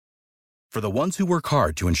For the ones who work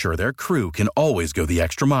hard to ensure their crew can always go the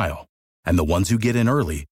extra mile, and the ones who get in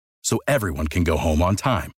early so everyone can go home on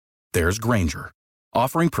time, there's Grainger,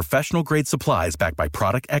 offering professional-grade supplies backed by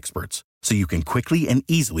product experts so you can quickly and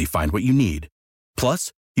easily find what you need.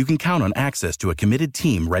 Plus, you can count on access to a committed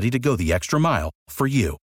team ready to go the extra mile for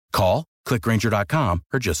you. Call, click Grainger.com,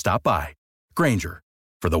 or just stop by. Grainger,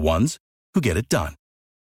 for the ones who get it done.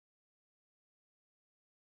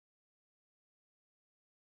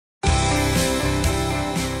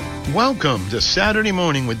 Welcome to Saturday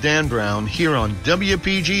Morning with Dan Brown here on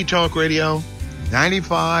WPG Talk Radio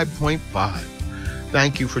 95.5.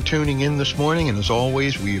 Thank you for tuning in this morning, and as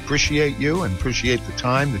always, we appreciate you and appreciate the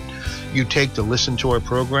time that you take to listen to our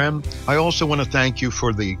program. I also want to thank you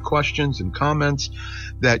for the questions and comments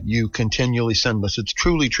that you continually send us. It's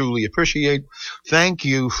truly, truly appreciate. Thank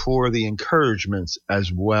you for the encouragements as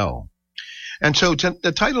well. And so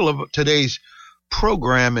the title of today's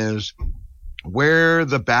program is Where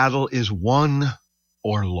the Battle is Won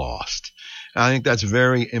or Lost. I think that's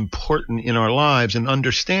very important in our lives and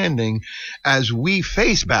understanding as we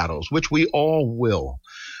face battles, which we all will.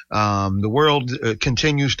 The world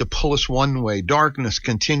continues to pull us one way. Darkness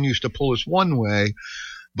continues to pull us one way.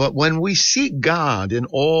 But when we seek God in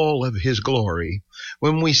all of his glory,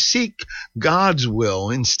 when we seek God's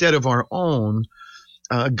will instead of our own,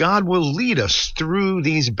 God will lead us through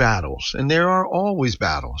these battles. And there are always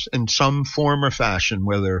battles in some form or fashion,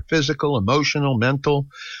 whether physical, emotional, mental.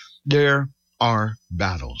 There are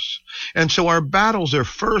battles. And so our battles are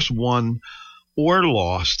first won or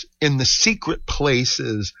lost in the secret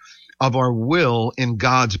places of our will in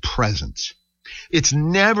God's presence. It's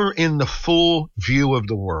never in the full view of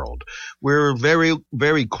the world. We're very,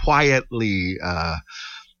 very quietly,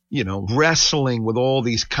 wrestling with all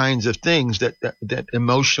these kinds of things that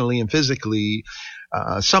emotionally and physically,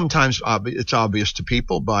 sometimes it's obvious to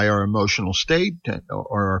people by our emotional state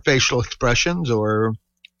or our facial expressions, or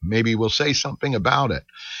maybe we'll say something about it.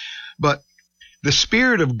 But the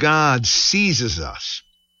Spirit of God seizes us,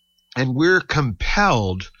 and we're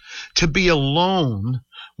compelled to be alone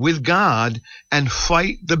with God and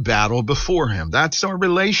fight the battle before him. That's our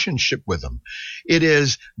relationship with him. It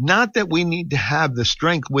is not that we need to have the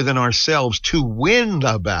strength within ourselves to win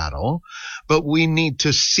the battle, but we need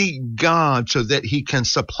to seek God so that he can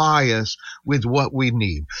supply us with what we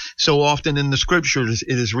need. So often in the scriptures,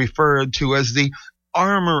 it is referred to as the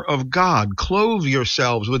armor of God. Clothe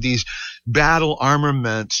yourselves with these battle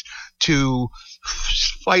armaments to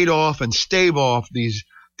fight off and stave off these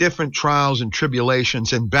different trials and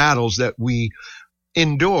tribulations and battles that we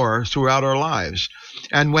endure throughout our lives.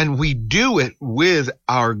 And when we do it with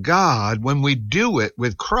our God, when we do it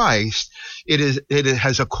with Christ, it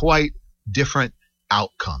has a quite different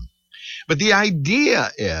outcome. But the idea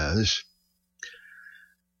is,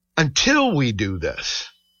 until we do this,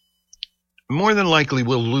 more than likely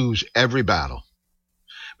we'll lose every battle,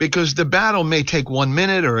 because the battle may take 1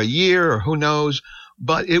 minute or a year or who knows,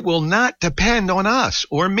 but it will not depend on us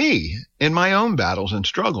or me in my own battles and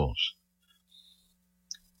struggles.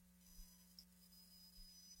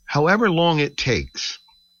 However long it takes,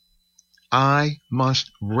 I must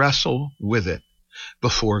wrestle with it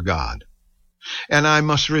before God. And I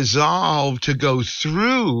must resolve to go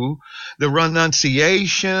through the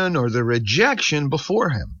renunciation or the rejection before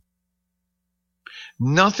him.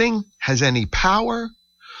 Nothing has any power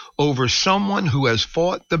over someone who has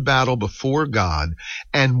fought the battle before God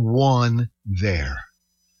and won there,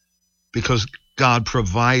 because God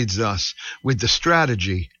provides us with the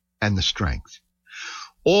strategy and the strength.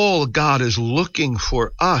 All God is looking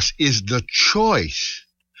for us is the choice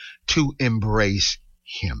to embrace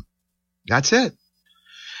him. That's it.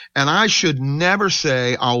 And I should never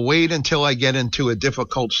say, I'll wait until I get into a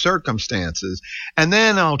difficult circumstances, and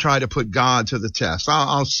then I'll try to put God to the test.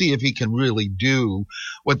 I'll see if he can really do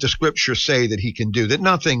what the scriptures say that he can do, that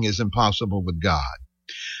nothing is impossible with God.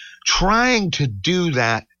 Trying to do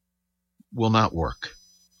that will not work.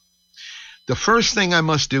 The first thing I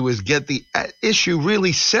must do is get the issue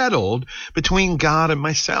really settled between God and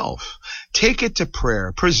myself. Take it to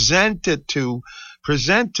prayer. Present it to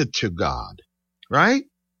God, right?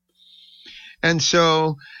 And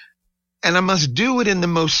I must do it in the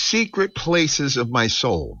most secret places of my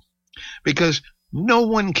soul, because no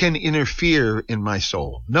one can interfere in my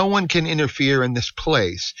soul. No one can interfere in this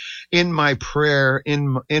place, in my prayer,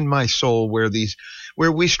 in my soul, where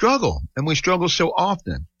we struggle, and we struggle so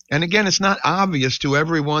often. And again, it's not obvious to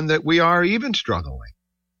everyone that we are even struggling.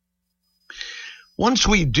 Once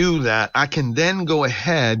we do that, I can then go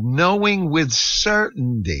ahead knowing with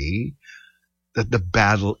certainty that the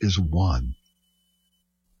battle is won.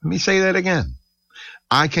 Let me say that again.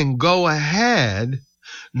 I can go ahead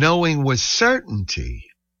knowing with certainty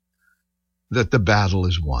that the battle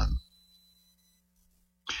is won.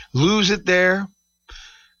 Lose it there,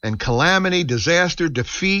 and calamity, disaster,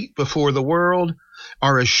 defeat before the world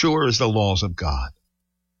are as sure as the laws of God.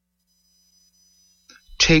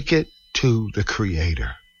 Take it to the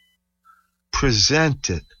Creator. Present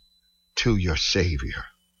it to your Savior.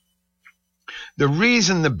 The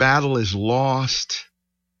reason the battle is lost,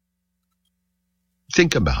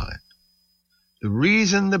 think about it. The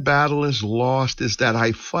reason the battle is lost is that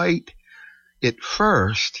I fight it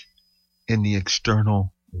first in the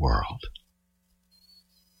external world.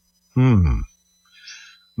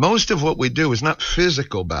 Most of what we do is not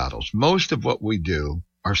physical battles. Most of what we do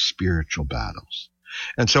are spiritual battles.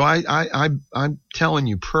 And so I'm telling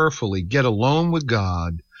you prayerfully, get alone with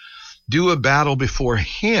God, do a battle before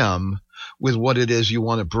Him with what it is you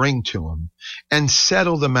want to bring to Him, and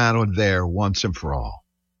settle the matter there once and for all.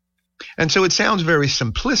 And so it sounds very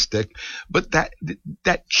simplistic, but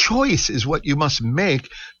that choice is what you must make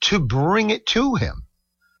to bring it to Him,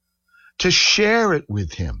 to share it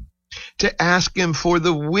with Him, to ask Him for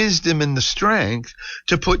the wisdom and the strength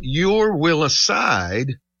to put your will aside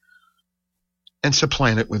and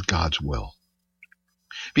supplant it with God's will.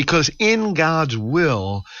 Because in God's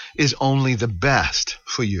will is only the best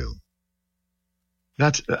for you.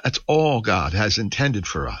 That's all God has intended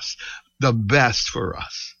for us, the best for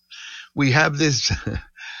us. We have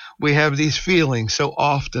these feelings so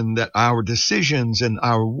often that our decisions and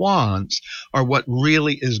our wants are what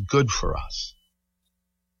really is good for us.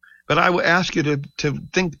 But I would ask you to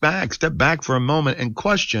think back, step back for a moment and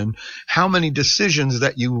question how many decisions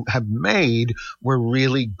that you have made were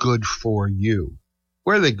really good for you.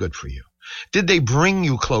 Were they good for you? Did they bring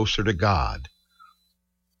you closer to God?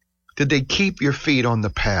 Did they keep your feet on the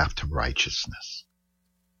path to righteousness?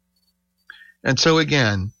 And so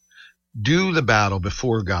again, do the battle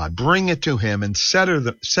before God. Bring it to Him and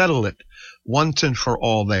settle it once and for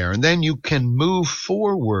all there. And then you can move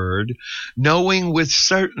forward knowing with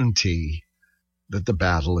certainty that the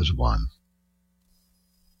battle is won.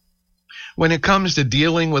 When it comes to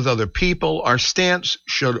dealing with other people, our stance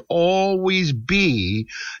should always be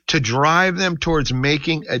to drive them towards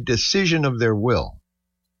making a decision of their will.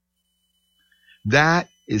 That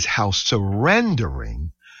is how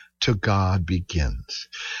surrendering to God begins.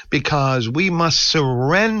 Because we must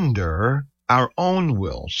surrender our own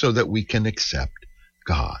will so that we can accept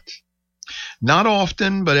God's. Not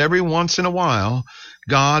often, but every once in a while,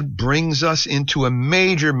 God brings us into a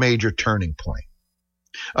major, major turning point.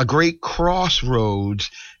 A great crossroads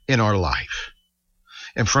in our life.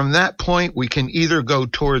 And from that point, we can either go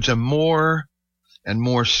towards a more and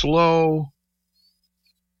more slow,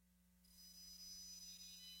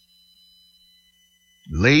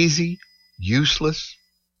 lazy, useless,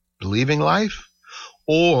 believing life,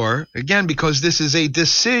 or, again, because this is a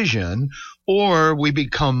decision, or we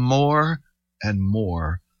become more and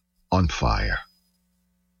more on fire.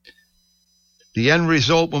 The end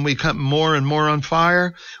result, when we come more and more on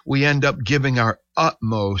fire, we end up giving our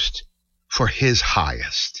utmost for His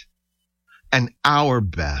highest and our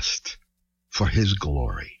best for His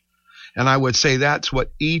glory. And I would say that's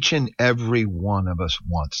what each and every one of us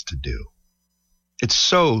wants to do. It's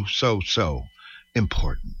so, so, so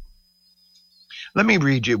important. Let me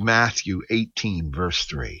read you Matthew 18, verse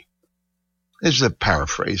 3. This is a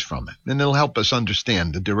paraphrase from it, and it'll help us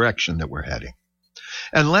understand the direction that we're heading.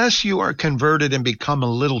 Unless you are converted and become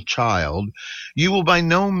a little child, you will by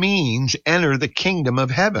no means enter the kingdom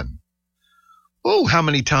of heaven. Oh, how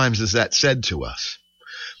many times is that said to us?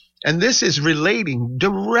 And this is relating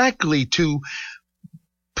directly to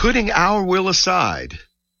putting our will aside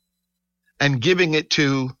and giving it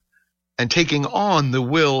to and taking on the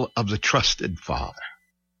will of the trusted Father.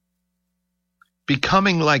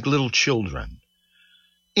 Becoming like little children,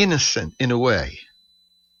 innocent in a way,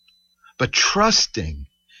 but trusting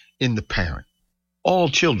in the parent. All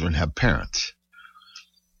children have parents.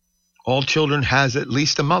 All children has at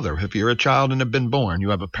least a mother. If you're a child and have been born, you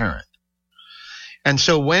have a parent. And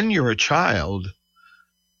so when you're a child,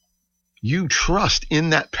 you trust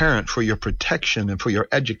in that parent for your protection and for your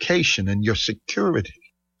education and your security.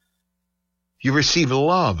 You receive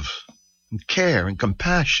love and care and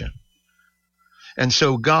compassion. And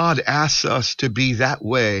so God asks us to be that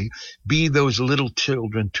way, be those little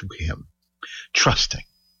children to Him, trusting.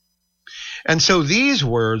 And so these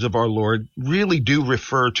words of our Lord really do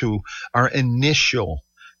refer to our initial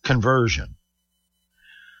conversion.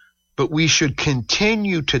 But we should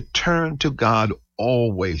continue to turn to God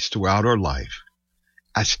always throughout our life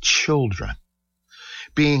as children,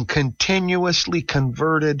 being continuously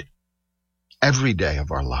converted every day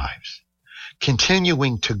of our lives,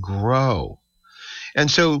 continuing to grow. And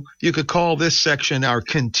so you could call this section our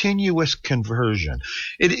continuous conversion.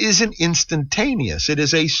 It isn't instantaneous. It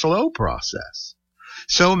is a slow process.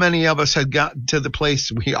 So many of us have gotten to the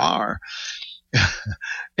place we are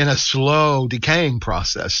in a slow decaying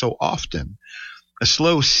process so often, a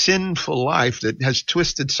slow sinful life that has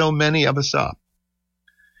twisted so many of us up.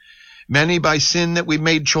 Many by sin that we've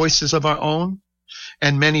made choices of our own,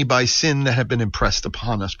 and many by sin that have been impressed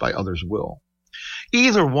upon us by others' will.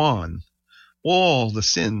 Either one, all the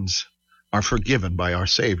sins are forgiven by our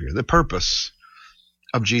Savior, the purpose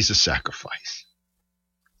of Jesus' sacrifice.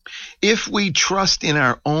 If we trust in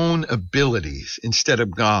our own abilities instead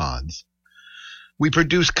of God's, we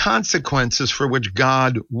produce consequences for which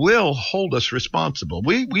God will hold us responsible.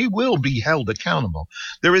 We will be held accountable.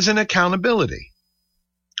 There is an accountability,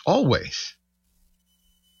 always,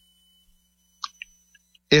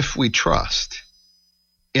 if we trust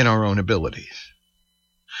in our own abilities.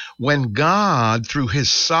 When God, through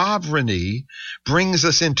his sovereignty, brings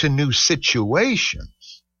us into new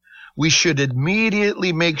situations, we should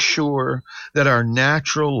immediately make sure that our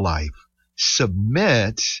natural life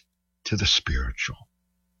submits to the spiritual.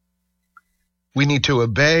 We need to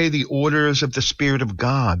obey the orders of the Spirit of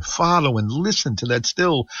God, follow and listen to that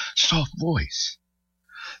still, soft voice.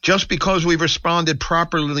 Just because we've responded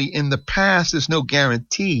properly in the past is no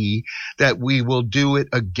guarantee that we will do it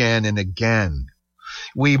again and again.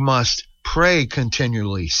 We must pray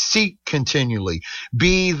continually, seek continually,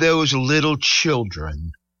 be those little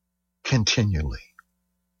children continually.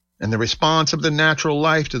 And the response of the natural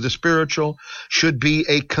life to the spiritual should be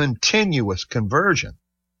a continuous conversion.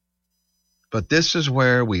 But this is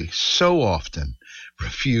where we so often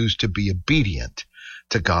refuse to be obedient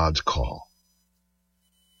to God's call.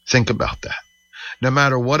 Think about that. No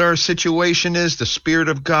matter what our situation is, the Spirit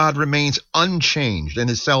of God remains unchanged and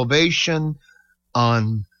his salvation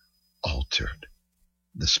unaltered.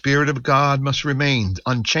 The Spirit of God must remain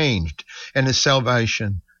unchanged and his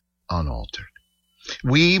salvation unaltered.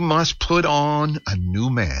 We must put on a new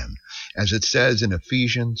man, as it says in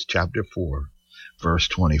Ephesians chapter 4, verse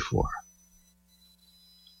 24.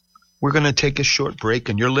 We're going to take a short break,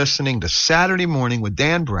 and you're listening to Saturday Morning with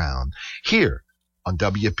Dan Brown here on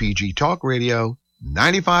WPG Talk Radio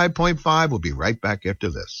 95.5. We'll be right back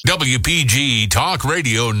after this. WPG Talk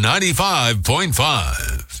Radio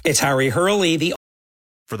 95.5. It's Harry Hurley.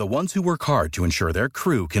 For the ones who work hard to ensure their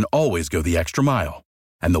crew can always go the extra mile,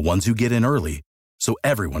 and the ones who get in early so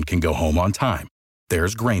everyone can go home on time,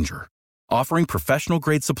 there's Grainger, offering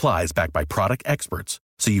professional-grade supplies backed by product experts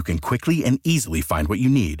so you can quickly and easily find what you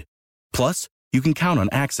need. Plus, you can count on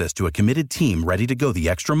access to a committed team ready to go the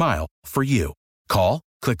extra mile for you. Call,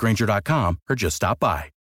 click Grainger.com, or just stop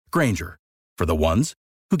by. Grainger, for the ones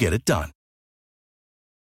who get it done.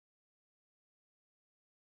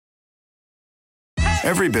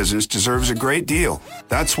 Every business deserves a great deal.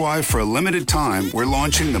 That's why, for a limited time, we're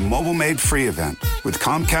launching the Mobile Made Free event. With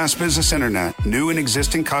Comcast Business Internet, new and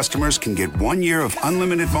existing customers can get 1 year of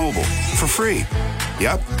unlimited mobile for free.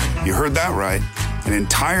 Yep, you heard that right. An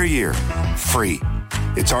entire year, free.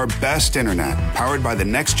 It's our best internet, powered by the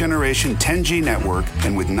next generation 10G network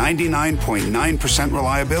and with 99.9%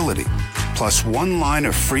 reliability. Plus 1 line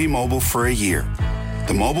of free mobile for a year.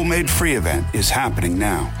 The Mobile Made Free event is happening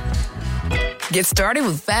now. Get started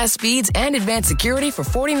with fast speeds and advanced security for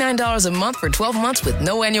 $49 a month for 12 months with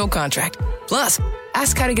no annual contract. Plus,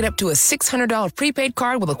 ask how to get up to a $600 prepaid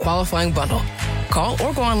card with a qualifying bundle. Call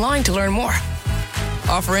or go online to learn more.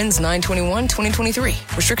 Offer ends 9/21/2023.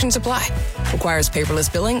 Restrictions apply. Requires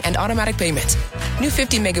paperless billing and automatic payments. New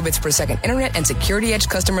 50 megabits per second internet and Security Edge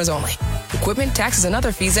customers only. Equipment, taxes, and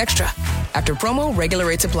other fees extra. After promo, regular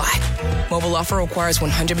rates apply. Mobile offer requires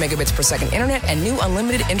 100 megabits per second internet and new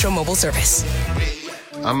unlimited intro mobile service.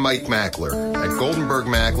 I'm Mike Mackler. At Goldenberg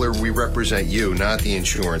Mackler, we represent you, not the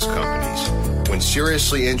insurance companies. When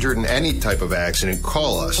seriously injured in any type of accident,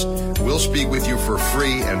 call us. We'll speak with you for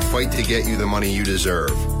free and fight to get you the money you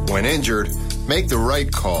deserve. When injured, make the right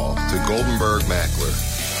call to Goldenberg Mackler.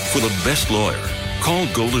 For the best lawyer, call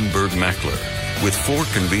Goldenberg Mackler. With 4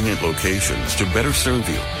 convenient locations to better serve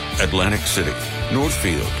you: Atlantic City,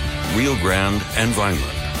 Northfield, Rio Grande, and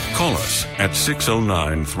Vineland. Call us at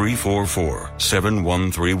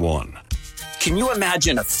 609-344-7131. Can you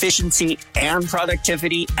imagine efficiency and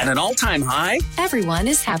productivity at an all-time high? Everyone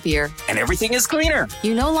is happier. And everything is cleaner.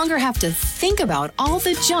 You no longer have to think about all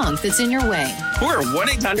the junk that's in your way. We're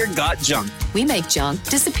 1-800-GOT-JUNK. We make junk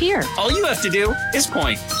disappear. All you have to do is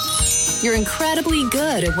point. You're incredibly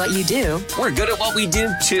good at what you do. We're good at what we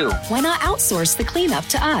do, too. Why not outsource the cleanup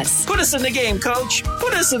to us? Put us in the game, Coach.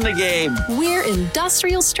 Put us in the game. We're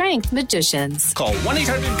industrial strength magicians. Call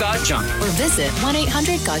 1-800-GOT-JUNK or visit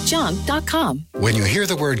 1-800-GOT-JUNK.com. When you hear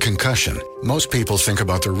the word concussion, most people think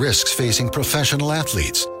about the risks facing professional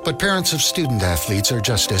athletes, but parents of student athletes are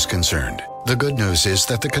just as concerned. The good news is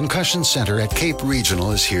that the Concussion Center at Cape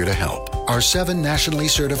Regional is here to help. Our 7 nationally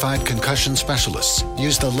certified concussion specialists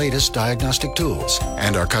use the latest diagnostic tools,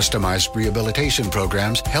 and our customized rehabilitation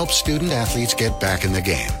programs help student athletes get back in the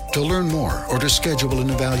game. To learn more or to schedule an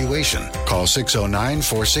evaluation, call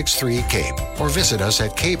 609-463-CAPE or visit us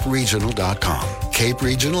at caperegional.com. Cape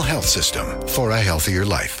Regional Health System for a healthier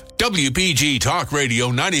life. WPG Talk Radio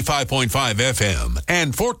 95.5 FM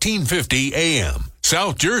and 1450 AM.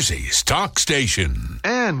 South Jersey's talk station.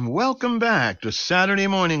 And welcome back to Saturday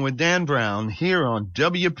Morning with Dan Brown here on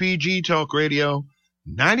WPG Talk Radio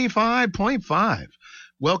 95.5.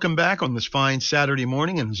 Welcome back on this fine Saturday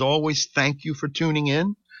morning, and as always, thank you for tuning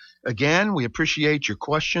in. Again, we appreciate your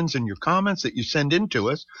questions and your comments that you send in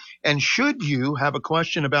to us. And should you have a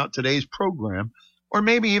question about today's program, or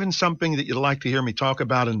maybe even something that you'd like to hear me talk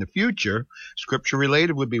about in the future, scripture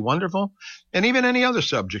related would be wonderful. And even any other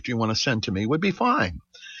subject you want to send to me would be fine.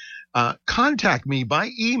 Contact me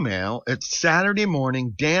by email at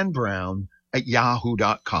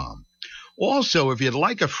SaturdayMorningDanBrown@yahoo.com. Also, if you'd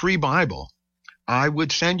like a free Bible, I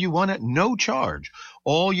would send you one at no charge.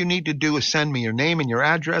 All you need to do is send me your name and your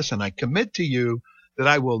address, and I commit to you that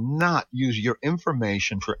I will not use your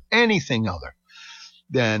information for anything other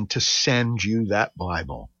than to send you that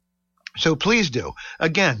Bible. So please do.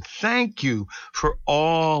 Again, thank you for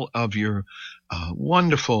all of your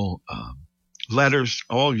wonderful letters.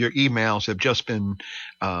 All your emails have just been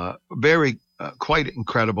quite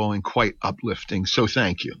incredible and quite uplifting. So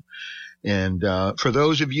thank you. And for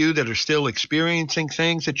those of you that are still experiencing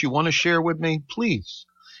things that you want to share with me, please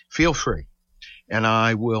feel free. And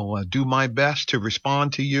I will do my best to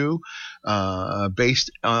respond to you my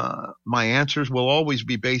answers will always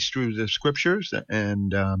be based through the scriptures,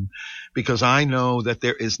 and because I know that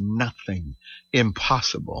there is nothing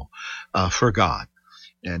impossible for God.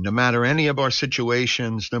 And no matter any of our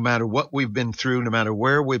situations, no matter what we've been through, no matter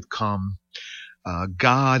where we've come,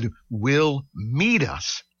 God will meet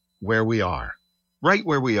us where we are, right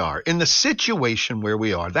where we are, in the situation where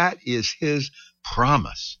we are. That is his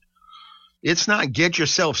promise. It's not get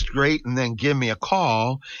yourself straight and then give me a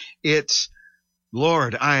call. It's,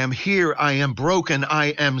 Lord, I am here. I am broken. I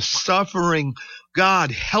am suffering. God,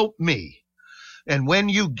 help me. And when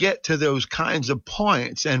you get to those kinds of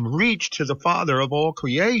points and reach to the Father of all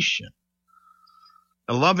creation,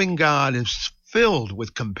 a loving God is filled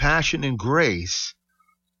with compassion and grace.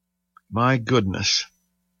 My goodness,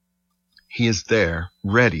 he is there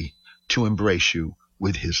ready to embrace you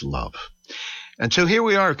with his love. And so here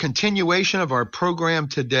we are, a continuation of our program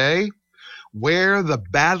today, where the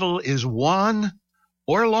battle is won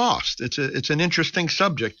or lost. It's an interesting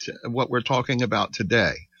subject, what we're talking about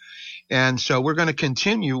today. And so we're going to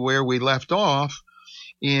continue where we left off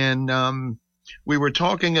in, we were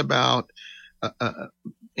talking about,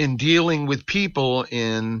 in dealing with people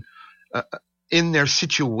in their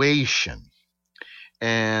situation.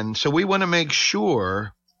 And so we want to make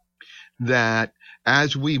sure that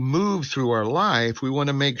as we move through our life, we want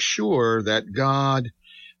to make sure that God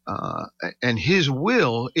and his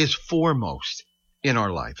will is foremost in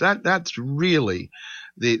our life. That's really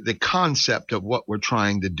the concept of what we're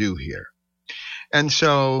trying to do here. And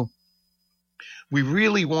so we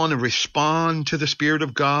really want to respond to the Spirit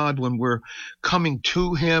of God when we're coming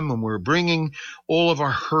to him, when we're bringing all of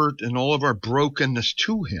our hurt and all of our brokenness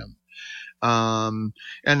to him. And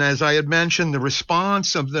as I had mentioned, the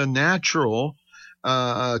response of the natural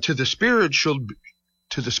to the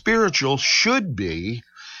spiritual should be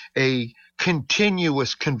a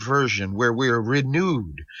continuous conversion where we are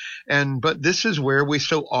renewed. But this is where we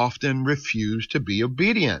so often refuse to be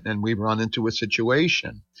obedient, and we run into a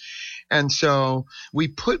situation. And so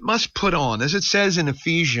we must put on, as it says in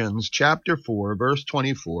Ephesians chapter 4, verse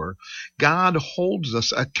 24, God holds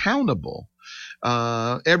us accountable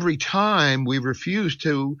every time we refuse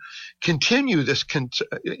to continue this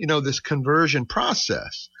conversion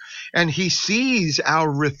process. And he sees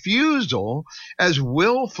our refusal as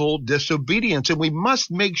willful disobedience. And we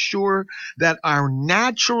must make sure that our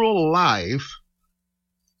natural life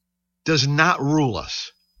does not rule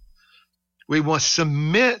us. We must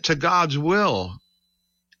submit to God's will,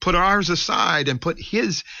 put ours aside and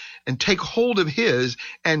take hold of his,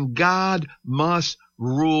 and God must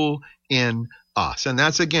rule in us. And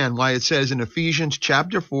that's again why it says in Ephesians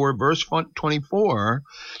chapter 4, verse 24,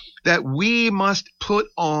 that we must put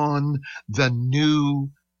on the new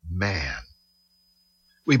man.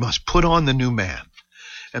 We must put on the new man.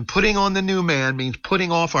 And putting on the new man means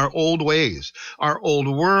putting off our old ways, our old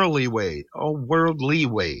worldly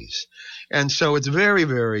ways. And so it's very,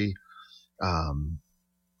 very,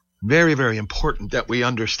 very, very important that we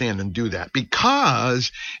understand and do that.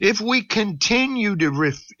 Because if we continue to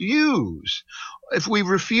refuse, if we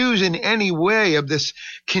refuse in any way of this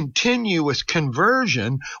continuous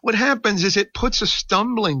conversion, what happens is it puts a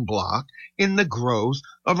stumbling block in the growth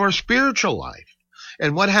of our spiritual life.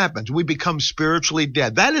 And what happens? We become spiritually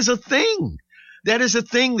dead. That is a thing. That is a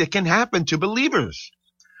thing that can happen to believers.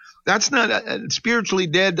 That's not spiritually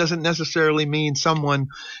dead doesn't necessarily mean someone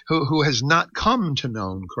who has not come to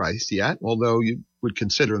know Christ yet, although you would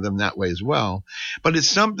consider them that way as well. But it's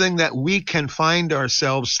something that we can find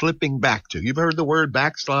ourselves slipping back to. You've heard the word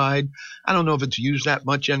backslide. I don't know if it's used that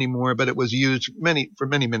much anymore, but it was used for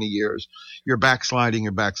many, many years. You're backsliding,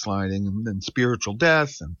 and then spiritual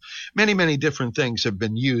death, and many, many different things have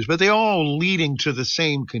been used. But they all leading to the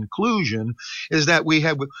same conclusion, is that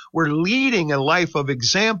we're leading a life of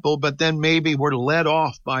example, but then maybe we're led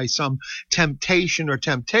off by some temptation or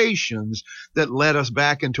temptations that led us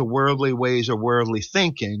back into worldly ways or worldly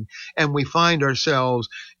thinking, and we find ourselves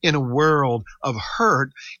in a world of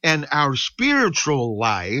hurt, and our spiritual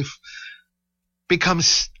life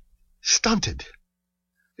becomes stunted.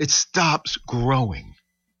 It stops growing,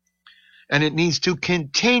 and it needs to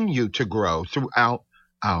continue to grow throughout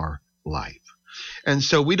our life. And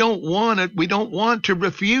so we don't want to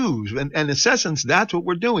refuse. And in essence, that's what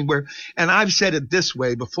we're doing. And I've said it this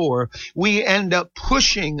way before, we end up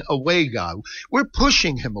pushing away God. We're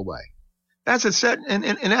pushing him away. That's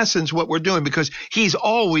in essence what we're doing, because he's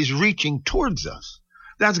always reaching towards us.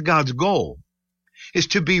 That's God's goal, is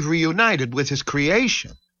to be reunited with his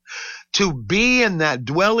creation, to be in that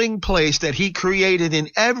dwelling place that he created in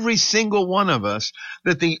every single one of us,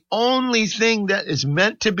 that the only thing that is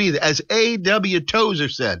meant to be, as A.W. Tozer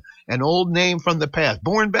said, an old name from the past,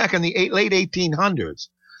 born back in the late 1800s.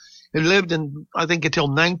 He lived in, I think, until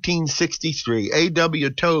 1963, A.W.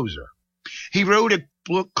 Tozer. He wrote a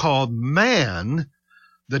book called Man,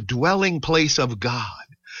 the Dwelling Place of God,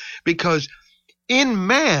 because in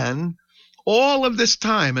man, all of this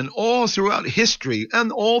time and all throughout history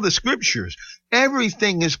and all the scriptures,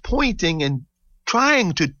 everything is pointing and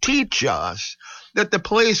trying to teach us that the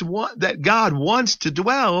place that God wants to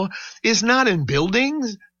dwell is not in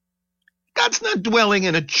buildings. God's not dwelling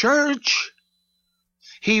in a church.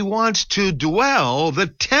 He wants to dwell. The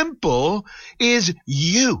temple is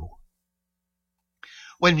you.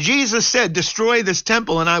 When Jesus said, destroy this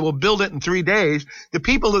temple and I will build it in 3 days, the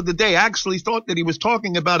people of the day actually thought that he was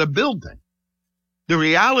talking about a building. The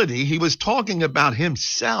reality, he was talking about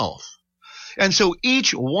himself. And so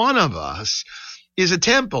each one of us is a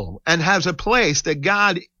temple and has a place that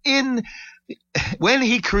God, when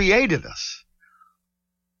he created us,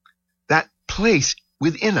 that place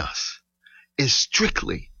within us is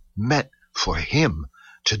strictly meant for him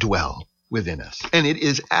to dwell within us. And it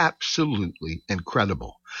is absolutely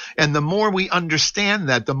incredible. And the more we understand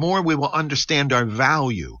that, the more we will understand our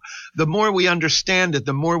value. The more we understand it,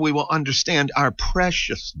 the more we will understand our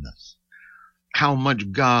preciousness, how much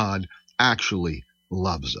God actually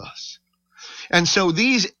loves us. And so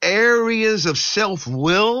these areas of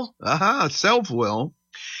self-will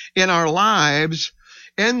in our lives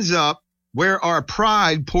ends up where our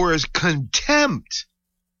pride pours contempt.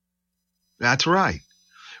 That's right.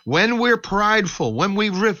 When we're prideful, when we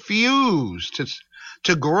refuse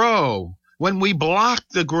to grow, when we block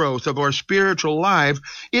the growth of our spiritual life,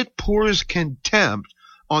 it pours contempt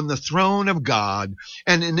on the throne of God.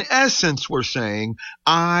 And in essence, we're saying,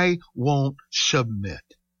 I won't submit.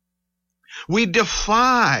 We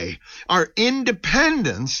defy our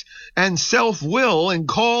independence and self-will and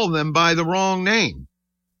call them by the wrong name.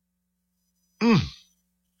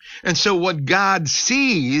 And so what God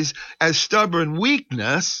sees as stubborn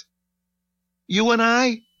weakness, you and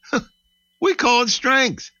I, we call it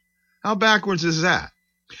strength. How backwards is that?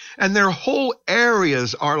 And there are whole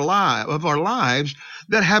areas of our lives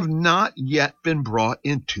that have not yet been brought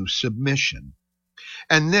into submission.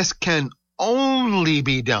 And this can only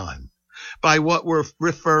be done by what we're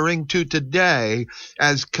referring to today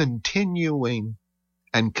as continuing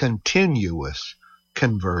and continuous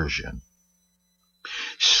conversion.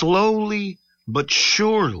 Slowly but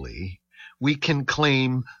surely, we can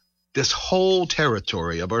claim this whole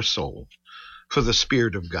territory of our soul for the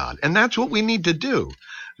Spirit of God. And that's what we need to do.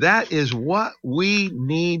 That is what we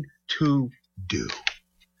need to do.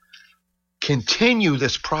 Continue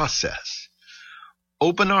this process.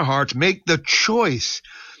 Open our hearts. Make the choice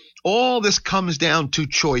all this comes down to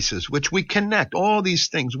choices, which we connect. All these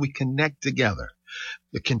things we connect together.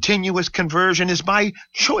 The continuous conversion is by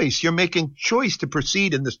choice. You're making choice to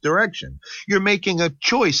proceed in this direction. You're making a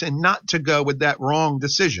choice and not to go with that wrong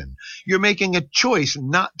decision. You're making a choice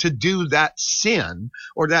not to do that sin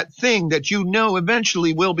or that thing that you know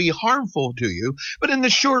eventually will be harmful to you, but in the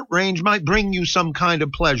short range might bring you some kind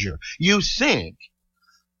of pleasure. You think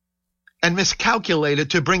and miscalculate it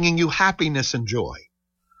to bringing you happiness and joy.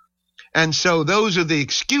 And so those are the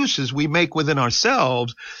excuses we make within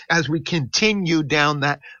ourselves as we continue down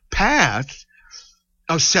that path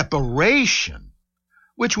of separation,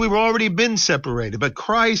 which we've already been separated. But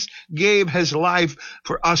Christ gave his life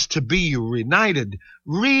for us to be reunited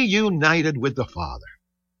with the Father.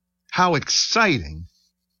 How exciting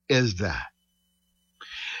is that?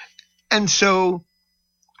 And so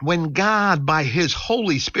when God, by his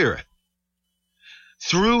Holy Spirit,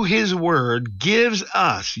 through his word, gives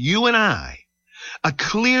us, you and I, a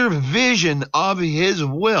clear vision of his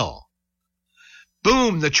will,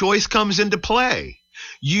 boom, the choice comes into play.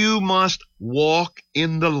 You must walk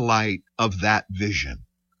in the light of that vision.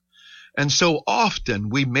 And so often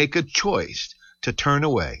we make a choice to turn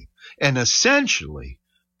away and essentially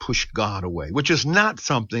push God away, which is not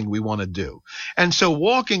something we want to do. And so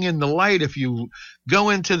walking in the light, if you go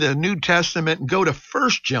into the New Testament and go to 1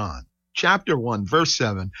 John, Chapter 1, verse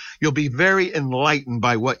 7, you'll be very enlightened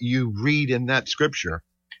by what you read in that scripture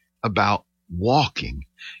about walking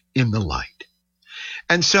in the light.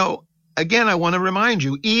 And so, again, I want to remind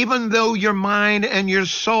you, even though your mind and your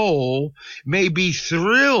soul may be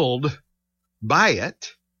thrilled by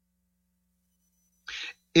it,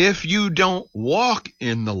 if you don't walk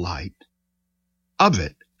in the light of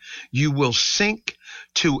it, you will sink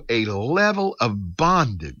to a level of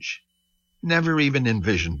bondage never even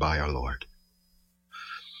envisioned by our Lord.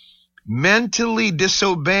 Mentally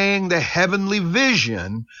disobeying the heavenly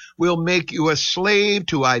vision will make you a slave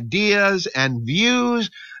to ideas and views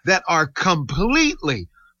that are completely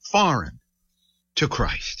foreign to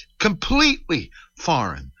Christ, completely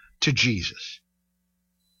foreign to Jesus.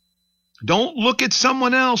 Don't look at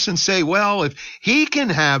someone else and say, well, if he can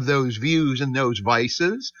have those views and those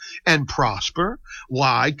vices and prosper,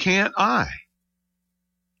 why can't I?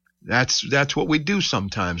 That's what we do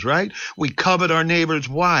sometimes, right? We covet our neighbor's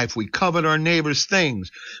wife. We covet our neighbor's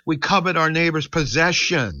things. We covet our neighbor's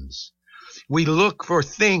possessions. We look for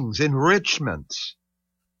things, enrichments,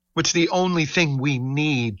 which the only thing we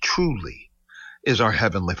need truly is our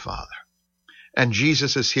Heavenly Father. And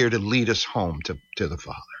Jesus is here to lead us home to the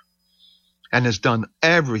Father and has done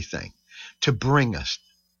everything to bring us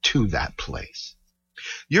to that place.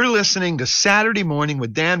 You're listening to Saturday Morning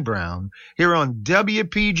with Dan Brown here on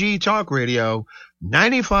WPG Talk Radio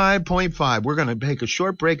 95.5. We're going to take a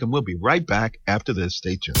short break and we'll be right back after this.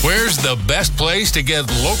 Stay tuned. Where's the best place to get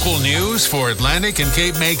local news for Atlantic and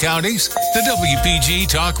Cape May counties? The WPG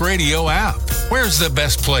Talk Radio app. Where's the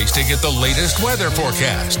best place to get the latest weather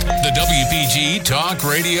forecast? The WPG Talk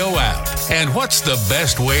Radio app. And what's the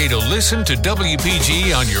best way to listen to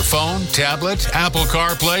WPG on your phone, tablet, Apple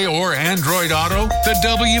CarPlay, or Android Auto? The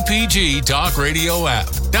WPG Talk Radio app.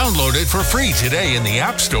 Download it for free today in the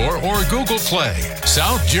App Store or Google Play.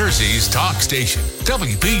 South Jersey's talk station,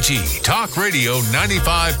 WPG Talk Radio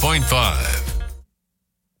 95.5.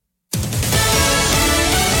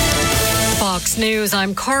 Fox News,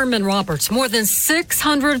 I'm Carmen Roberts. More than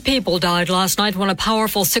 600 people died last night when a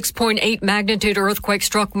powerful 6.8 magnitude earthquake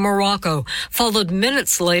struck Morocco, followed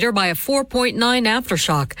minutes later by a 4.9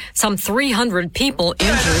 aftershock. Some 300 people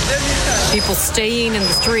injured. People staying in the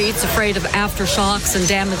streets, afraid of aftershocks and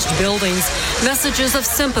damaged buildings. Messages of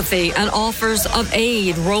sympathy and offers of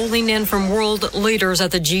aid rolling in from world leaders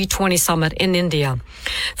at the G20 summit in India.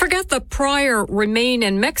 Forget the prior remain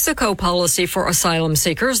in Mexico policy for asylum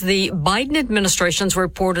seekers. The Biden administration's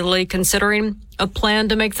reportedly considering a plan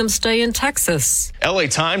to make them stay in Texas. LA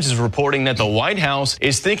Times is reporting that the White House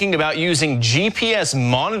is thinking about using GPS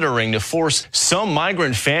monitoring to force some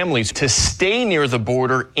migrant families to stay near the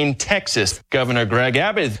border in Texas. Governor Greg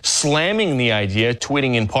Abbott slamming the idea,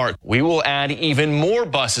 tweeting in part, "We will add even more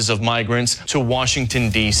buses of migrants to Washington,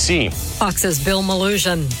 D.C." Fox's Bill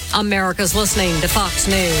Maluzhan. America's listening to Fox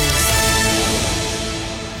News.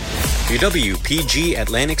 Your WPG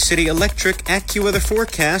Atlantic City Electric AccuWeather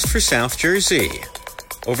forecast for South Jersey.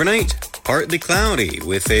 Overnight, partly cloudy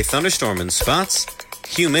with a thunderstorm in spots,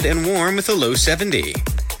 humid and warm with a low 70.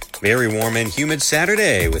 Very warm and humid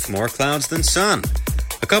Saturday with more clouds than sun.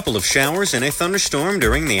 A couple of showers and a thunderstorm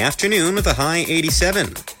during the afternoon with a high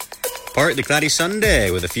 87. Partly cloudy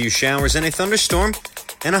Sunday with a few showers and a thunderstorm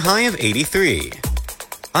and a high of 83.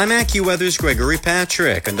 I'm AccuWeather's Gregory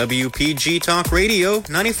Patrick on WPG Talk Radio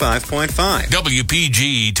 95.5.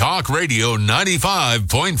 WPG Talk Radio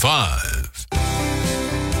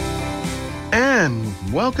 95.5.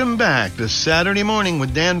 And welcome back to Saturday Morning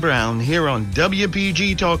with Dan Brown here on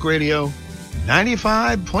WPG Talk Radio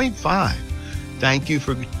 95.5. Thank you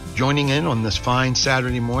for joining in on this fine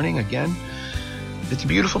Saturday morning again. It's a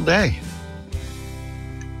beautiful day.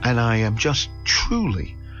 And I am just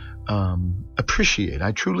truly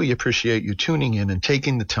truly appreciate you tuning in and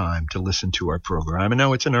taking the time to listen to our program. I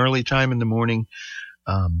know it's an early time in the morning,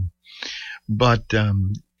 but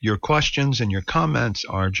your questions and your comments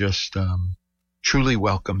are just truly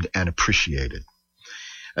welcomed and appreciated.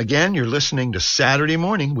 Again, you're listening to Saturday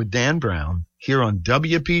Morning with Dan Brown here on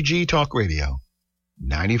WPG Talk Radio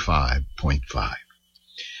 95.5.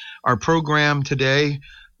 Our program today,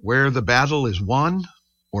 where the battle is won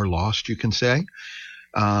or lost, you can say.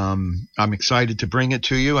 I'm excited to bring it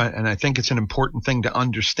to you, and I think it's an important thing to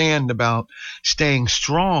understand about staying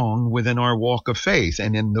strong within our walk of faith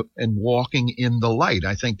and walking in the light.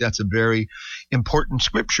 I think that's a very important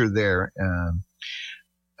scripture there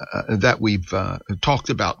that we've talked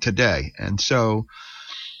about today. And so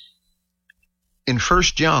in 1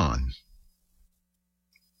 John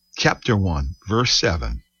chapter 1, verse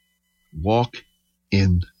 7, walk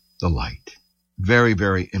in the light. Very,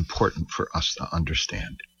 very important for us to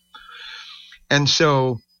understand. And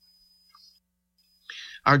so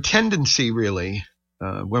our tendency really,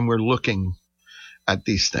 when we're looking at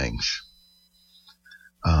these things,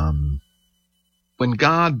 when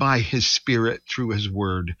God by his Spirit through his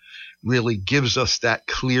word really gives us that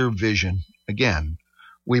clear vision, again,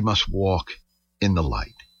 we must walk in the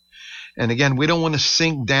light. And again, we don't want to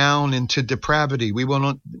sink down into depravity. We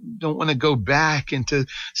don't want to go back into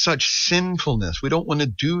such sinfulness. We don't want to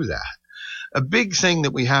do that. A big thing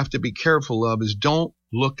that we have to be careful of is don't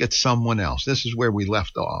look at someone else. This is where we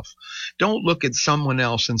left off. Don't look at someone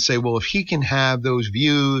else and say, well, if he can have those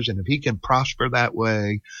views and if he can prosper that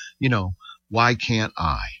way, why can't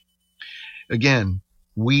I? Again,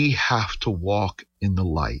 we have to walk in the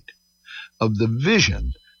light of the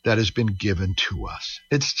vision that has been given to us.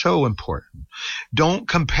 It's so important. Don't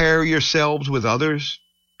compare yourselves with others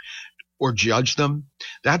or judge them.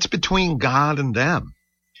 That's between God and them.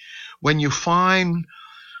 When you find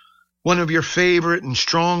one of your favorite and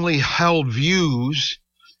strongly held views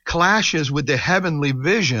clashes with the heavenly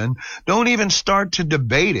vision, don't even start to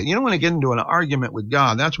debate it. You don't want to get into an argument with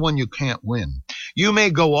God. That's one you can't win. You may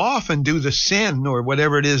go off and do the sin or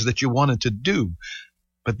whatever it is that you wanted to do,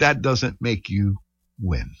 but that doesn't make you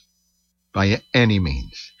win by any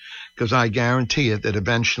means, because I guarantee it that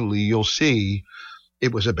eventually you'll see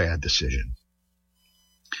it was a bad decision.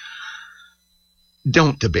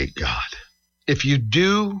 Don't debate God. If you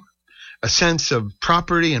do, a sense of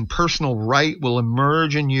property and personal right will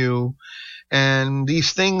emerge in you, and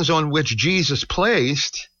these things on which Jesus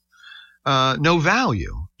placed no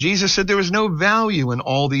value. Jesus said there was no value in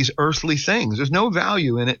all these earthly things. There's no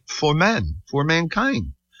value in it for men, for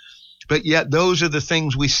mankind. But yet those are the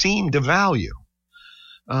things we seem to value.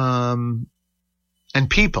 And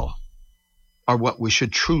people are what we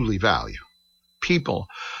should truly value. People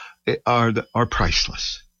are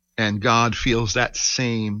priceless. And God feels that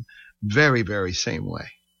same, very, very same way.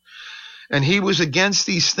 And he was against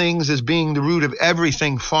these things as being the root of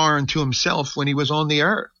everything foreign to himself when he was on the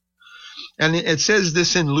earth. And it says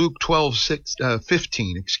this in Luke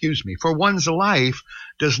 15, for one's life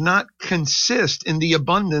does not consist in the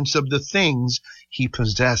abundance of the things he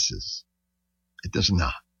possesses. It does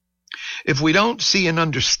not. If we don't see and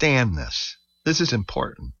understand this is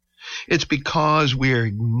important. It's because we're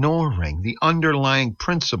ignoring the underlying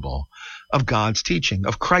principle of God's teaching,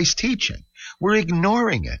 of Christ's teaching. We're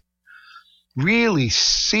ignoring it. Really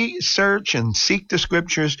search and seek the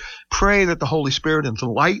scriptures. Pray that the Holy Spirit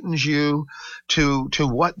enlightens you to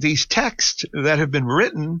what these texts that have been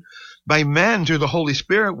written by men through the Holy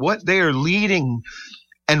Spirit, what they are leading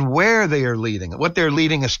and where they are leading, what they're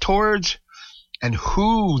leading us towards and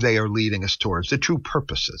who they are leading us towards, the true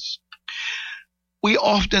purposes. We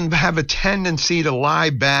often have a tendency to lie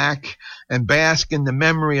back and bask in the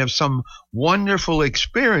memory of some wonderful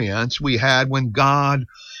experience we had when God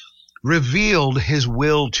revealed his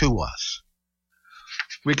will to us.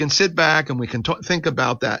 We can sit back and we can think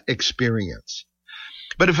about that experience.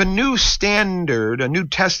 But if a new standard, a New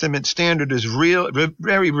Testament standard is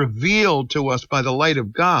very revealed to us by the light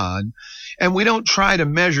of God, and we don't try to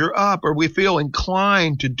measure up or we feel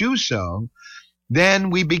inclined to do so, then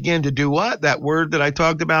we begin to do what? That word that I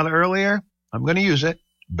talked about earlier, I'm going to use it,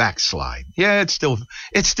 backslide. Yeah, it's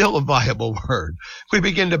still a viable word. We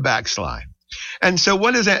begin to backslide. And so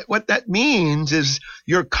what that means is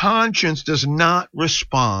your conscience does not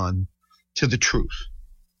respond to the truth.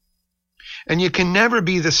 And you can never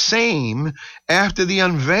be the same after the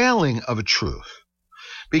unveiling of a truth,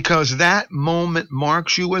 because that moment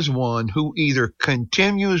marks you as one who either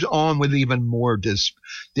continues on with even more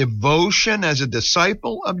devotion as a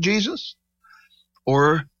disciple of Jesus,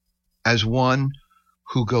 or as one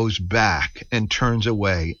who goes back and turns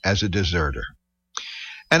away as a deserter.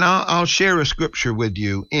 And I'll share a scripture with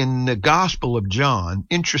you in the Gospel of John.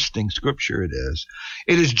 Interesting scripture it is.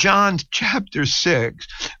 It is John chapter 6,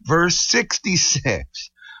 verse 66.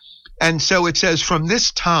 And so it says, from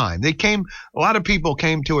this time, a lot of people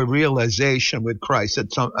came to a realization with Christ at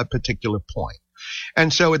a particular point.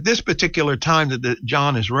 And so at this particular time that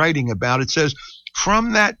John is writing about, it says,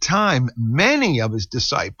 from that time, many of his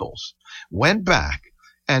disciples went back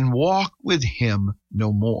and walked with him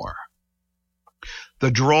no more. The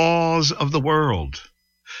draws of the world,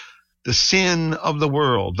 the sin of the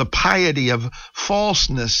world, the piety of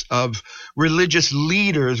falseness of religious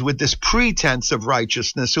leaders with this pretense of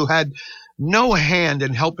righteousness who had no hand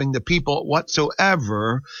in helping the people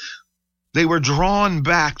whatsoever, they were drawn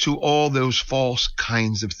back to all those false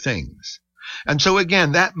kinds of things. And so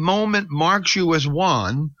again, that moment marks you as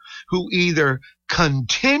one who either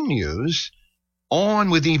continues on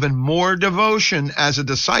with even more devotion as a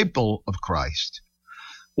disciple of Christ,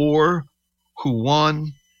 or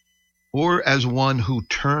as one who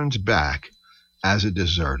turns back as a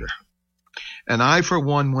deserter. And I, for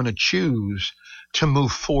one, want to choose to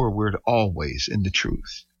move forward always in the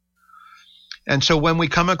truth. And so when we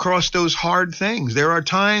come across those hard things, there are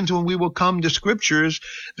times when we will come to scriptures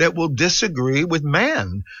that will disagree with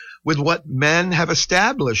man, with what men have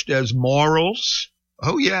established as morals.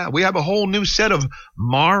 Oh yeah, we have a whole new set of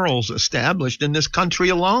morals established in this country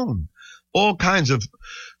alone. All kinds of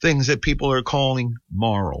things that people are calling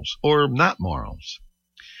morals or not morals.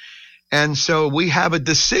 And so we have a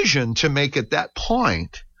decision to make at that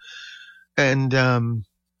point. And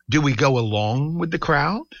do we go along with the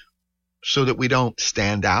crowd so that we don't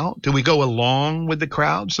stand out? Do we go along with the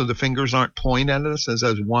crowd so the fingers aren't pointed at us as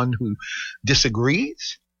one who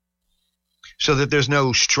disagrees? So that there's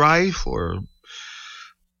no strife or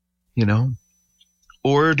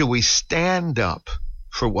do we stand up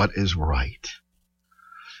for what is right?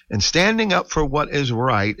 And standing up for what is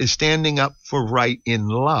right is standing up for right in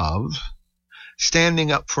love,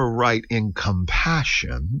 standing up for right in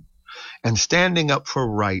compassion, and standing up for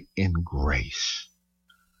right in grace.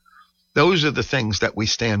 Those are the things that we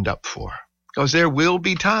stand up for. Because there will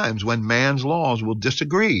be times when man's laws will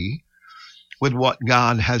disagree with what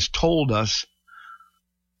God has told us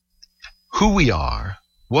who we are,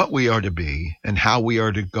 what we are to be, and how we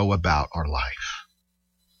are to go about our life.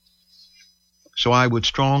 So I would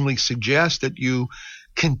strongly suggest that you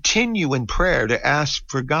continue in prayer to ask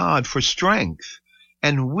for God for strength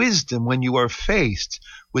and wisdom when you are faced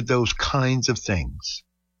with those kinds of things.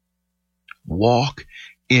 Walk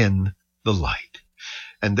in the light.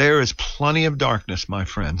 And there is plenty of darkness, my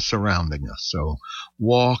friends, surrounding us. So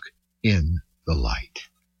walk in the light.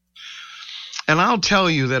 And I'll tell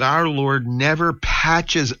you that our Lord never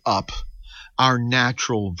patches up our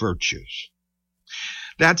natural virtues.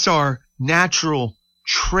 That's our natural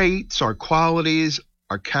traits, our qualities,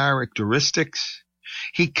 our characteristics.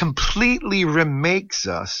 He completely remakes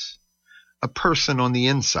us a person on the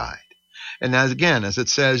inside. And as it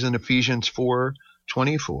says in Ephesians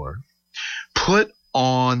 4:24, put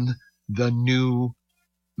on the new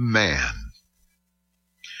man.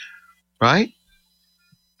 Right?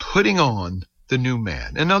 Putting on the new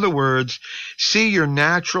man. In other words, see your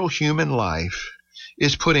natural human life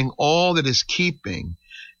is putting all that is keeping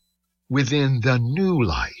within the new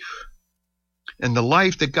life. And the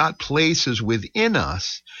life that God places within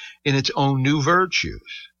us in its own new virtues.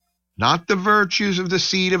 Not the virtues of the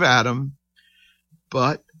seed of Adam,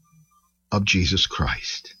 but of Jesus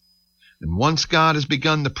Christ. And once God has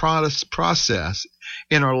begun the process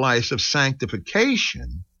in our lives of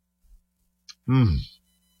sanctification,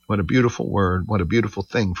 what a beautiful word, what a beautiful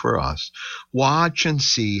thing for us. Watch and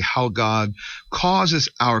see how God causes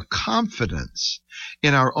our confidence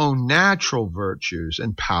in our own natural virtues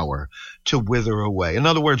and power to wither away. In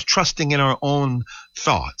other words, trusting in our own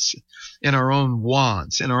thoughts, in our own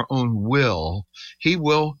wants, in our own will.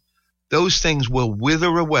 Those things will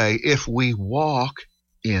wither away if we walk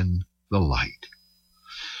in the light.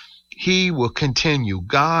 He will continue.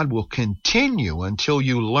 God will continue until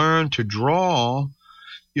you learn to draw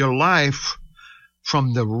your life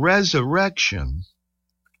from the resurrection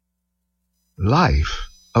life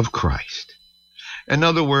of Christ. In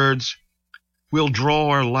other words, we'll draw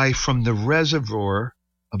our life from the reservoir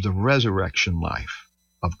of the resurrection life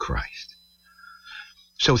of Christ.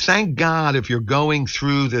 So thank God if you're going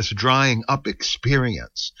through this drying up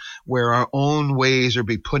experience where our own ways are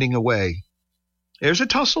being putting away. There's a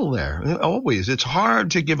tussle there, always. It's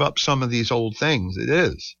hard to give up some of these old things. It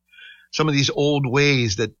is. Some of these old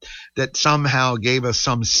ways that somehow gave us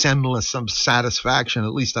some semblance, some satisfaction.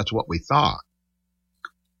 At least that's what we thought.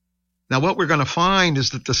 Now, what we're going to find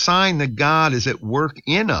is that the sign that God is at work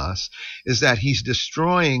in us is that he's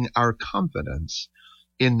destroying our confidence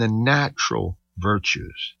in the natural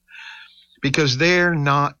virtues, because they're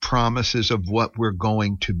not promises of what we're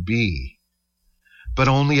going to be, but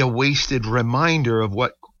only a wasted reminder of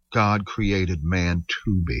what God created man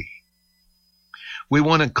to be. We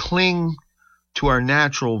want to cling to our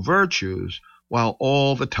natural virtues while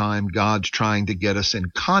all the time God's trying to get us in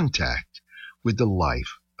contact with the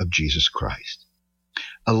life of Jesus Christ.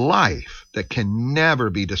 A life that can never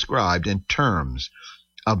be described in terms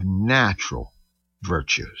of natural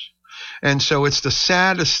virtues. And so it's the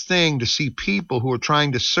saddest thing to see people who are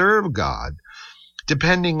trying to serve God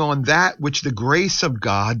depending on that which the grace of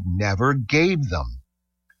God never gave them.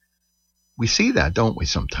 We see that, don't we,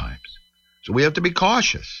 sometimes? So we have to be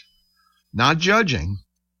cautious, not judging,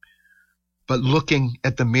 but looking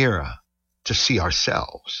at the mirror to see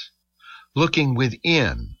ourselves, looking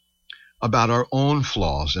within about our own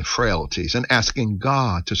flaws and frailties and asking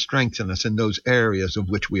God to strengthen us in those areas of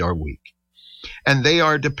which we are weak. And they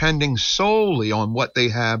are depending solely on what they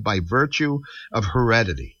have by virtue of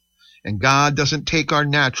heredity. And God doesn't take our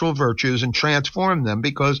natural virtues and transform them,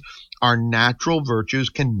 because our natural virtues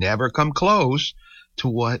can never come close to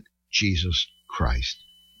what Jesus Christ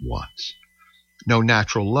wants. No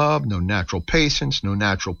natural love, no natural patience, no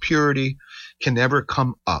natural purity can ever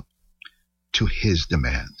come up to his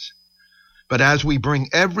demands. But as we bring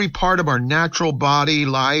every part of our natural body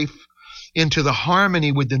life into the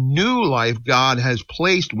harmony with the new life God has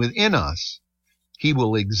placed within us, he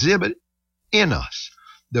will exhibit in us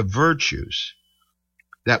the virtues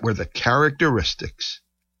that were the characteristics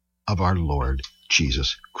of our Lord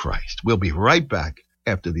Jesus Christ. We'll be right back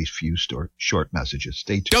after these few short messages.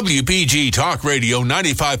 Stay tuned. WPG Talk Radio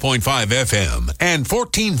 95.5 FM and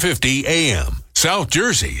 1450 AM, South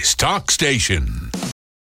Jersey's talk station.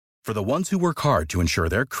 For the ones who work hard to ensure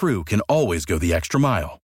their crew can always go the extra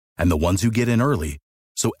mile, and the ones who get in early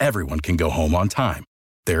so everyone can go home on time,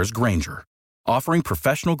 there's Grainger, offering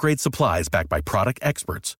professional-grade supplies backed by product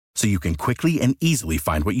experts so you can quickly and easily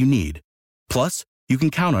find what you need. Plus, you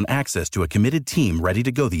can count on access to a committed team ready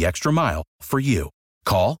to go the extra mile for you.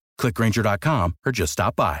 Call, click Grainger.com, or just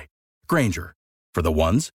stop by. Grainger, for the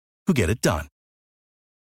ones who get it done.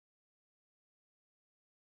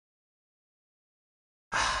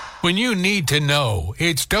 When you need to know,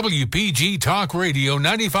 it's WPG Talk Radio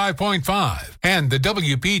 95.5 and the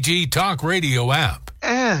WPG Talk Radio app.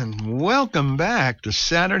 And welcome back to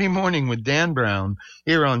Saturday Morning with Dan Brown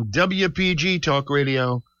here on WPG Talk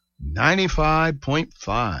Radio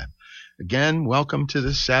 95.5. Again, welcome to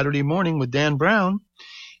this Saturday Morning with Dan Brown.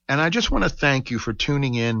 And I just want to thank you for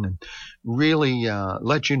tuning in and really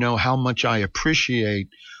let you know how much I appreciate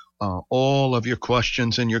all of your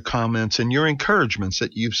questions and your comments and your encouragements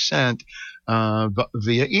that you've sent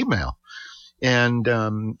via email. And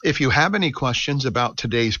if you have any questions about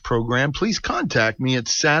today's program, please contact me at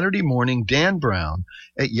Saturday Morning Dan Brown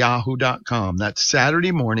at yahoo.com. That's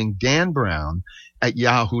Saturday Morning Dan Brown at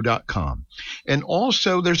yahoo.com. And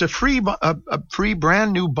also, there's a free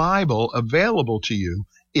brand new Bible available to you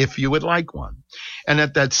if you would like one. And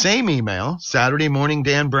at that same email, Saturday Morning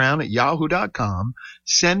Dan Brown at yahoo.com,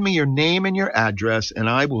 send me your name and your address, and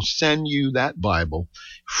I will send you that Bible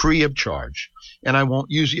free of charge. And I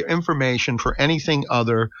won't use your information for anything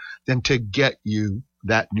other than to get you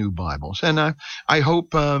that new Bible. And I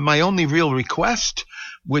hope my only real request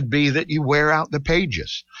would be that you wear out the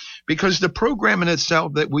pages, because the program in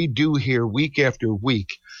itself that we do here week after week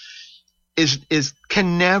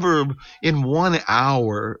can never in 1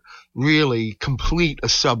 hour really complete a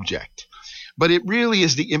subject. But it really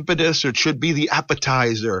is the impetus, or it should be the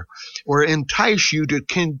appetizer, or entice you to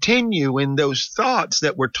continue in those thoughts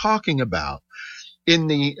that we're talking about, in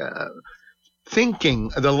the thinking,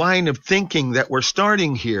 the line of thinking that we're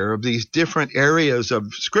starting here of these different areas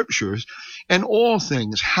of scriptures. And all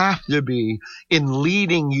things have to be in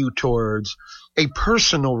leading you towards a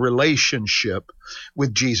personal relationship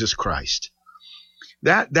with Jesus Christ.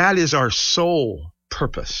 That is our sole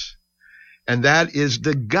purpose. And that is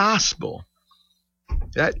the gospel.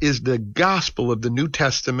 That is the gospel of the New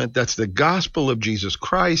Testament. That's the gospel of Jesus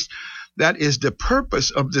Christ. That is the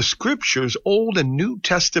purpose of the scriptures, Old and New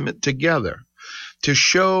Testament together. to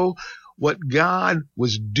show what God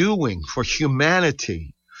was doing for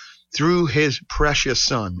humanity through his precious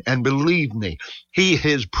Son. And believe me, he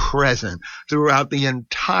is present throughout the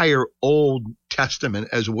entire Old Testament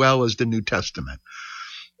as well as the New Testament.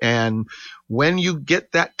 And when you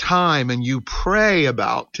get that time and you pray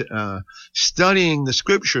about studying the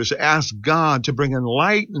scriptures, ask God to bring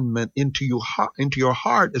enlightenment into your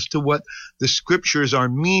heart as to what the scriptures are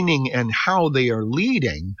meaning and how they are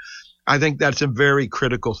leading. I think that's a very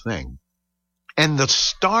critical thing. And the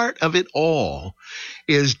start of it all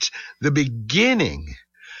is the beginning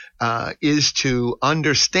is to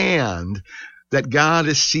understand that God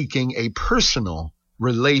is seeking a personal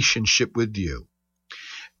relationship with you.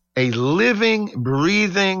 A living,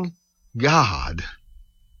 breathing God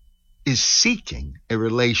is seeking a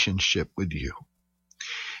relationship with you.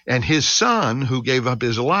 And his Son, who gave up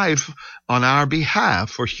his life on our behalf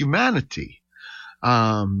for humanity,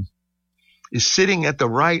 is sitting at the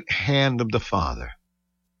right hand of the Father,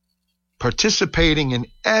 participating in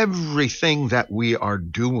everything that we are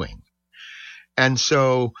doing. And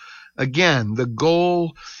so, again, the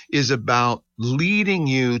goal is about leading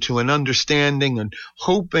you to an understanding and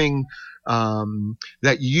hoping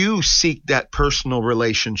that you seek that personal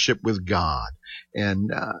relationship with God.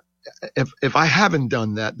 And if I haven't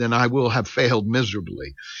done that, then I will have failed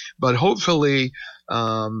miserably. But hopefully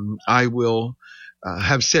I will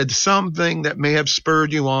have said something that may have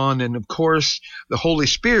spurred you on. And of course, the Holy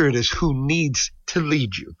Spirit is who needs to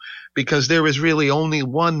lead you, because there is really only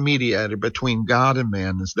one mediator between God and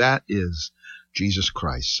man, as that is Jesus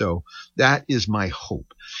Christ. So that is my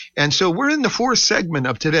hope. And so we're in the fourth segment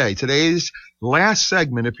of today. Today's last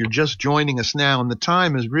segment, if you're just joining us now, and the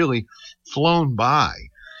time has really flown by.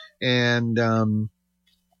 And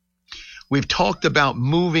we've talked about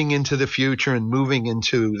moving into the future and moving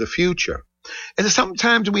into the future. And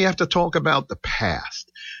sometimes we have to talk about the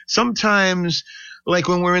past. Sometimes, like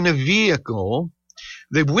when we're in a vehicle,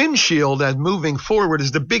 the windshield as moving forward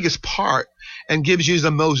is the biggest part and gives you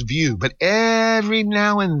the most view. But every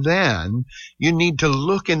now and then, you need to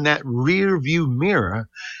look in that rear view mirror,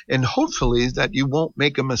 and hopefully that you won't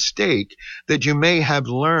make a mistake that you may have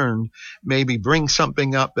learned, maybe bring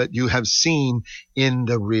something up that you have seen in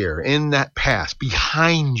the rear, in that past,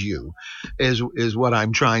 behind you is what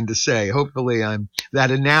I'm trying to say. Hopefully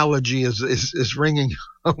that analogy is ringing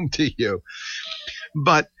home to you.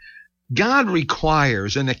 But God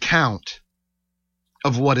requires an account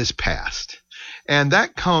of what is past. And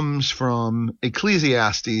that comes from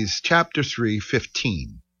Ecclesiastes chapter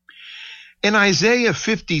 3:15. In Isaiah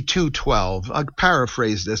 52:12, I'll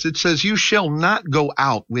paraphrase this. It says, "You shall not go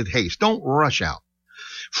out with haste." Don't rush out.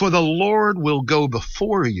 "For the Lord will go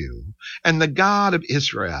before you, and the God of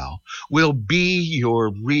Israel will be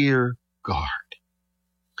your rear guard."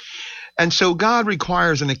 And so God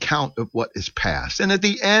requires an account of what is past. And at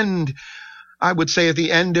the end, I would say at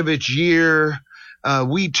the end of each year,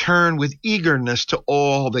 we turn with eagerness to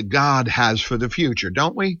all that God has for the future,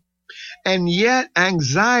 don't we? And yet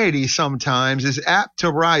anxiety sometimes is apt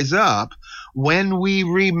to rise up when we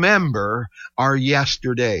remember our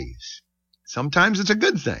yesterdays. Sometimes it's a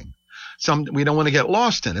good thing. We don't want to get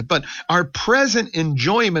lost in it, but our present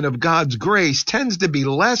enjoyment of God's grace tends to be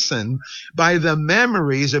lessened by the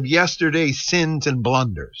memories of yesterday's sins and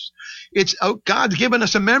blunders. God's given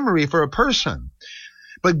us a memory for a person,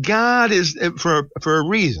 but God is for a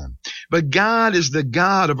reason. But God is the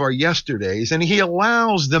God of our yesterdays, and he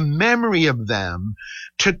allows the memory of them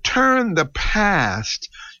to turn the past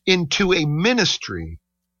into a ministry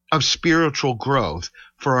of spiritual growth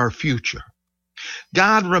for our future.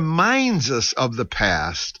 God reminds us of the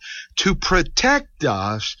past to protect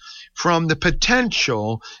us from the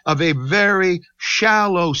potential of a very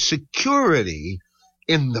shallow security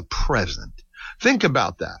in the present. Think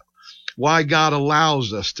about that. Why God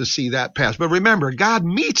allows us to see that past. But remember, God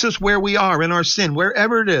meets us where we are in our sin,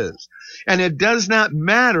 wherever it is. And it does not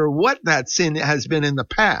matter what that sin has been in the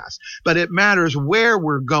past, but it matters where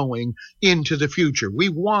we're going into the future. We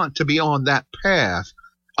want to be on that path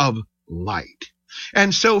of light.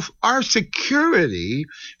 And so our security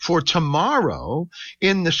for tomorrow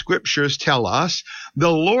in the scriptures tell us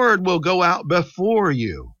the Lord will go out before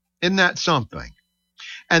you. Isn't that something?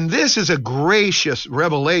 And this is a gracious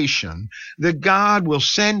revelation that God will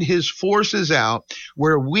send his forces out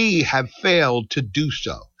where we have failed to do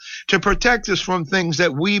so, to protect us from things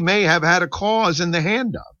that we may have had a cause in the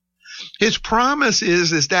hand of. His promise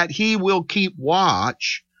is that he will keep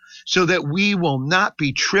watch so that we will not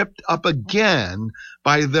be tripped up again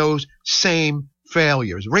by those same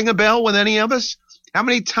failures. Ring a bell with any of us? How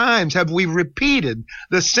many times have we repeated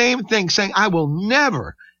the same thing, saying, I will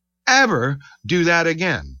never, ever do that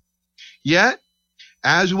again. Yet,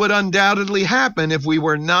 as would undoubtedly happen if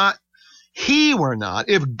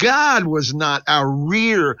if God was not our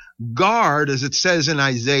rear guard, as it says in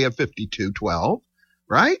Isaiah 52:12,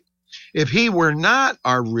 right? If he were not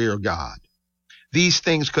our rear God, these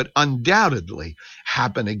things could undoubtedly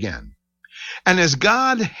happen again. And as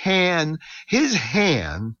his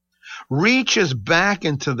hand reaches back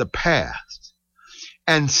into the past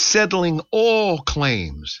and settling all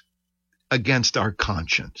claims against our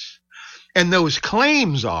conscience. And those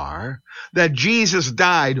claims are that Jesus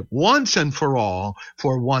died once and for all,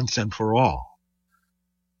 for once and for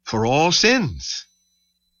all sins,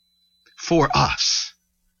 for us,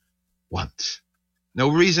 once. No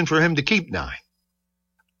reason for him to keep dying.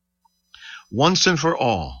 Once and for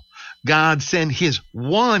all, God sent his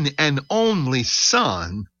one and only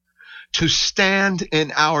Son to stand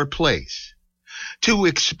in our place, to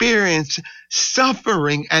experience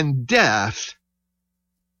suffering and death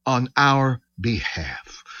on our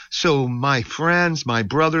behalf. So, my friends, my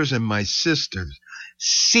brothers, and my sisters,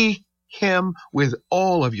 seek him with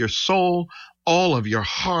all of your soul, all of your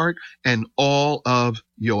heart, and all of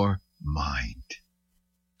your mind.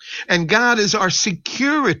 And God is our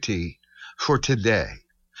security for today.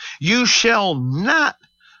 You shall not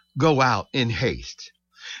go out in haste.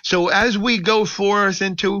 So as we go forth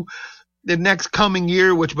into the next coming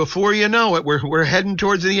year, which before you know it, we're heading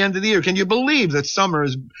towards the end of the year. Can you believe that summer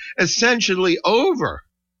is essentially over?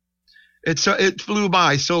 It flew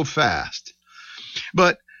by so fast.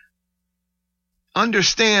 But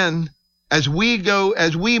understand, as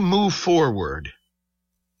we move forward,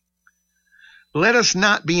 let us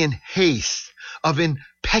not be in haste of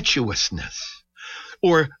impetuousness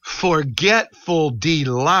or forgetful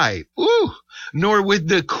delight, nor with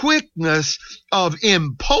the quickness of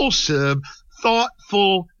impulsive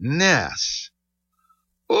thoughtfulness.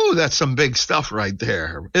 That's some big stuff right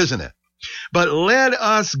there, isn't it? But let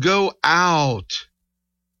us go out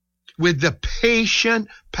with the patient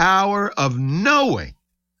power of knowing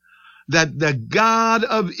that the God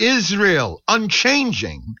of Israel,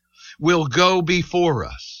 unchanging, will go before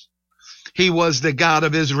us. He was the God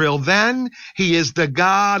of Israel then. He is the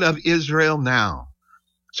God of Israel now.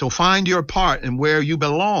 So find your part and where you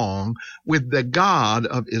belong with the God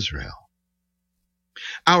of Israel.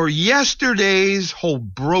 Our yesterdays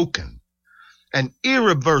hold broken and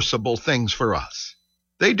irreversible things for us.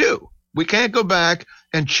 They do. We can't go back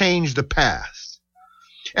and change the past.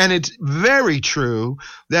 And it's very true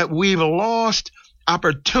that we've lost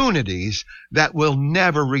opportunities that will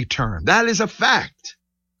never return. That is a fact.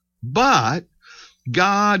 But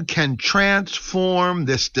God can transform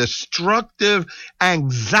this destructive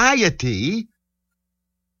anxiety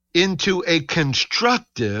into a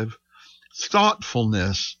constructive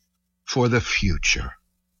thoughtfulness for the future.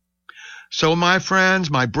 So, my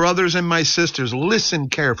friends, my brothers and my sisters, listen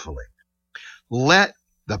carefully. Let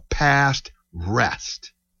the past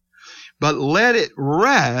rest. But let it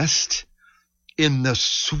rest in the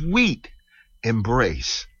sweet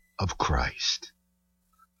embrace of Christ.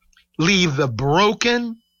 Leave the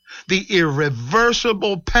broken, the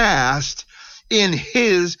irreversible past in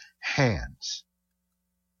his hands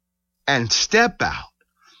and step out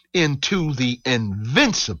into the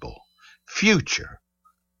invincible future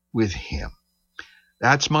with him.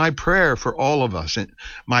 That's my prayer for all of us, and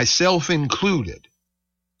myself included.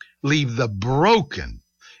 Leave the broken,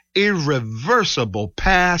 irreversible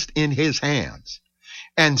past in his hands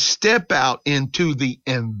and step out into the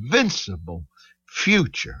invincible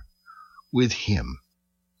future with him.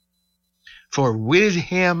 For with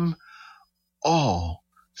him, all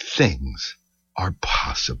things are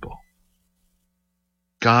possible.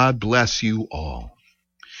 God bless you all.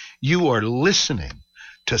 You are listening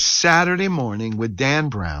to Saturday Morning with Dan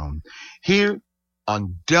Brown here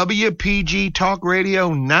on WPG Talk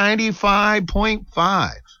Radio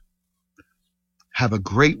 95.5. Have a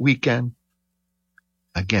great weekend.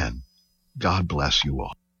 Again, God bless you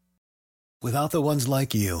all. Without the ones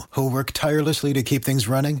like you, who work tirelessly to keep things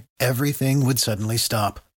running, everything would suddenly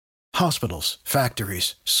stop. Hospitals,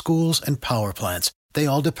 factories, schools, and power plants, they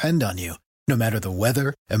all depend on you. No matter the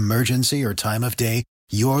weather, emergency, or time of day,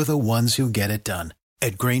 you're the ones who get it done.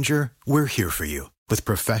 At Grainger, we're here for you with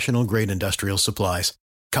professional-grade industrial supplies.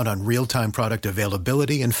 Count on real-time product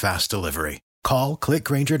availability and fast delivery. Call, click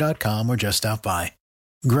Grainger.com, or just stop by.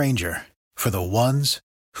 Grainger, for the ones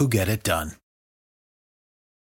who get it done.